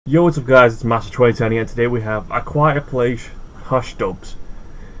Yo, what's up guys, it's Master 2010 here, and today we have A Quiet Place Hush dubs.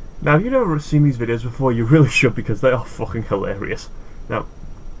 Now, if you've never seen these videos before, you really should, because they are fucking hilarious. Now,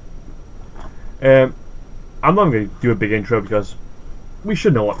 I'm not going to do a big intro because we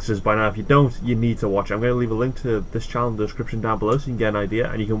should know what this is by now. If you don't, you need to watch it. I'm going to leave a link to this channel in the description down below so you can get an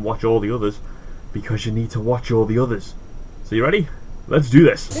idea, and you can watch all the others, because you need to watch all the others. So you ready? Let's do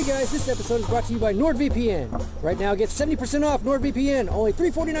this. Hey guys, this episode is brought to you by NordVPN. Right now, get 70% off NordVPN, only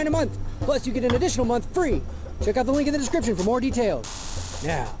 $3.49 a month. Plus, you get an additional month free. Check out the link in the description for more details.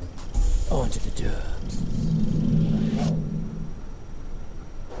 Now, on to the dubs.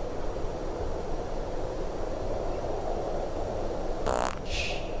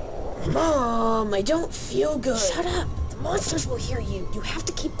 Mom, I don't feel good. Shut up. The monsters will hear you. You have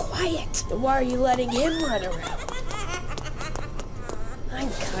to keep quiet. Then why are you letting him run around? I'm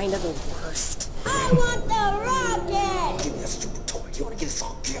kind of the worst. I want the rocket! Give me that stupid toy. Do you want to get us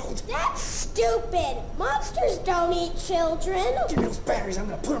all killed? That's stupid! Monsters don't eat children! Give me those batteries. I'm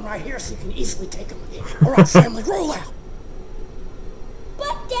going to put them right here so you can easily take them again. All right, family, roll out.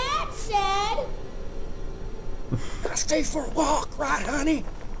 But Dad said... Gotta stay for a walk, right, honey?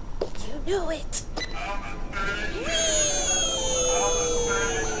 You know it.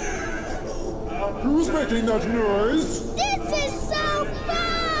 Who's making that noise? This is so fun!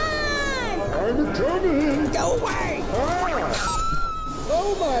 I'm coming! Go away!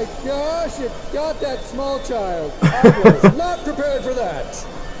 Oh my gosh, it got that small child. I was not prepared for that.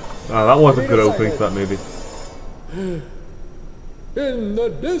 That was a good opening to that movie. In the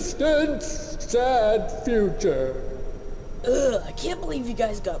distant, sad future. Ugh, I can't believe you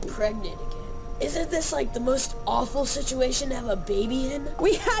guys got pregnant again. Isn't this like the most awful situation to have a baby in?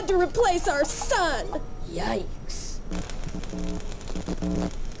 We had to replace our son! Yikes.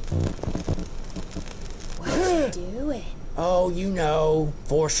 What are you doing? Oh, you know,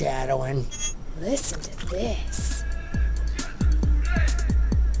 foreshadowing. Listen to this.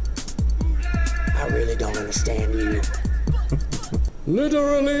 I really don't understand you.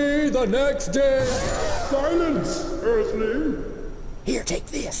 Literally the next day. Silence, Earthling! Here, take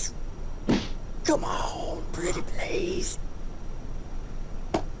this. Come on, pretty please.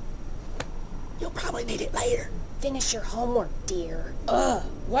 You'll probably need it later. Finish your homework, dear.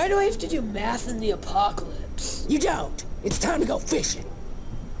 Why do I have to do math in the apocalypse? You don't. It's time to go fishing.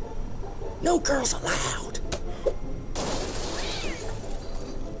 No girls allowed.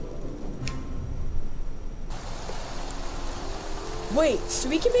 Wait, so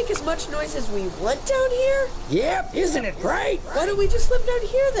we can make as much noise as we want down here? Yep, isn't it great? Why don't we just live down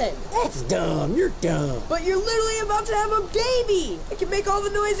here then? That's dumb. You're dumb. But you're literally about to have a baby! I can make all the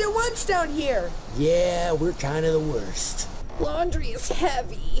noise at once down here! Yeah, we're kind of the worst. Laundry is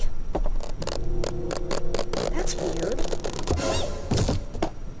heavy. That's weird.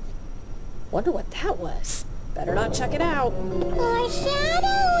 Wonder what that was. Better not check it out. Foreshadowing!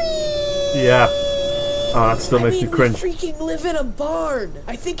 Yeah. Oh, that still makes me we cringe. freaking live in a barn.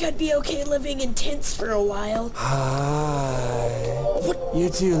 I think I'd be okay living in tents for a while. Hi. You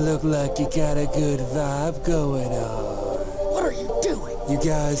two look like you got a good vibe going on. What are you doing? You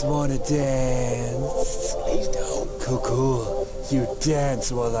guys want to dance? Please don't. Cool. You dance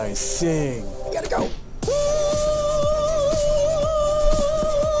while I sing. You gotta go.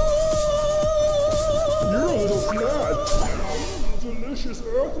 You're a little flat. Delicious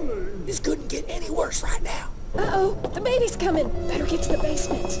Earthling. This couldn't get any worse right now. Uh-oh, the baby's coming. Better get to the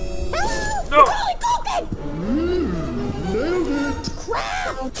basement. Hello! No. Macaulay Culkin! Nailed it!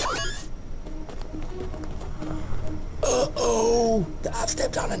 Uh-oh. I've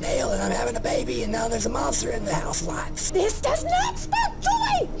stepped on a nail and I'm having a baby and now there's a monster in the house lights. This does not spark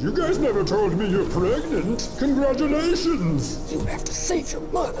joy! You guys never told me you're pregnant. Congratulations! You have to save your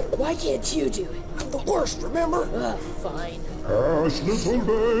mother. Why can't you do it? I'm the worst, remember? Fine. Hush, little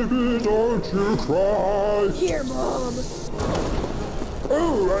baby, don't you cry. Here, Mom.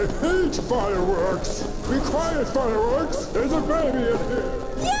 Oh, I hate fireworks. Be quiet, fireworks. There's a baby in here.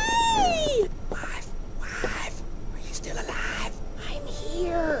 Yay! Wife, are you still alive? I'm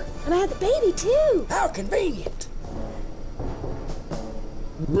here. And I had the baby too. How convenient.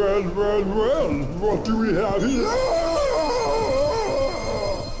 Well, what do we have here?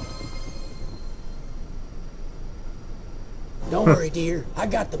 Don't worry, dear. I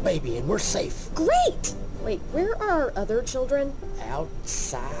got the baby and we're safe. Great! Wait, where are our other children?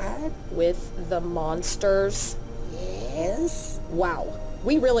 Outside? With the monsters? Yes? Wow,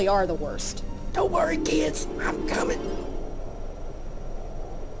 we really are the worst. Don't worry, kids. I'm coming.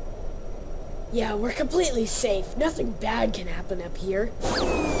 Yeah, we're completely safe. Nothing bad can happen up here.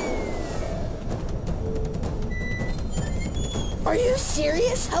 Are you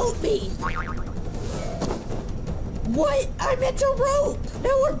serious? Help me! What? I meant a rope!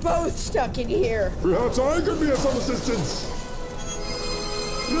 Now we're both stuck in here. Perhaps I could be of some assistance.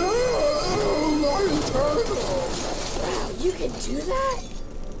 No, my internal. Wow, you can do that?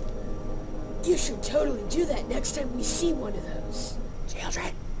 You should totally do that next time we see one of those.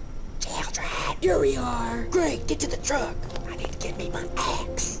 Children. Children. Here we are. Great, get to the truck. I need to get me my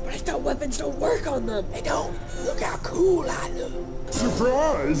axe. But I thought weapons don't work on them. They don't. Look how cool I look.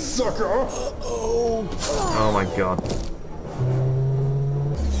 Surprise, sucker. Uh-oh. Oh my god.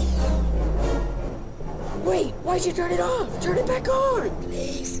 Wait, why'd you turn it off? Turn it back on.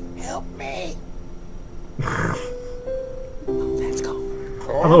 Please, help me. Oh, that's cool.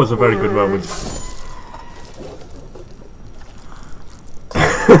 I thought it was a very good moment.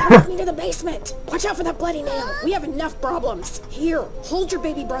 Take me to the basement. Watch out for that bloody nail. We have enough problems. Here, hold your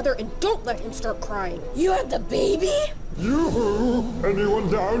baby brother and don't let him start crying. You have the baby? Yoo-hoo! Anyone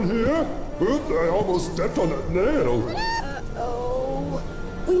down here? Oop, I almost stepped on that nail. Oh.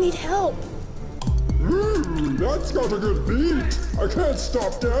 We need help. That's got a good beat. I can't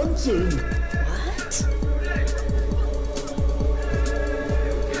stop dancing. What?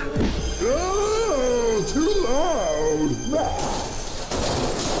 Oh, too loud. Wow!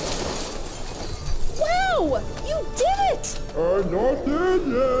 You did it! I'm not dead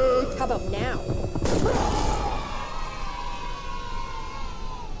yet. How about now?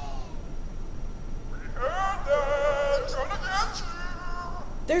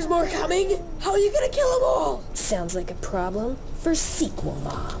 There's more coming? How are you gonna kill them all? Sounds like a problem for sequel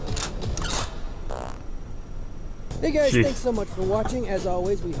mom. Hey guys, Jeez. thanks so much for watching. As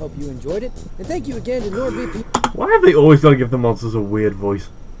always, we hope you enjoyed it. And thank you again to NordVPN. Why have they always got to give the monsters a weird voice?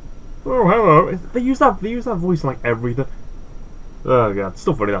 Oh, hello. They use that voice in like everything. Oh god,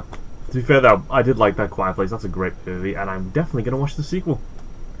 still funny though. To be fair though, I did like that Quiet Place. That's a great movie, and I'm definitely gonna watch the sequel.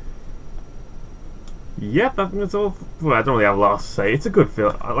 Yep, that's all. Well, I don't really have a lot to say. It's a good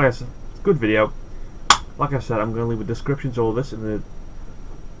film. Like I said, it's a good video. Like I said, I'm gonna leave a description to all this in the.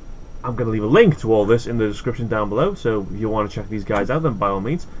 I'm gonna leave a link to all this in the description down below. So if you want to check these guys out, then by all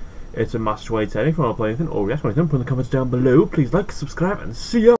means, it's a master way to anything. If you want to play anything or react to anything, put in the comments down below. Please like, subscribe, and see ya.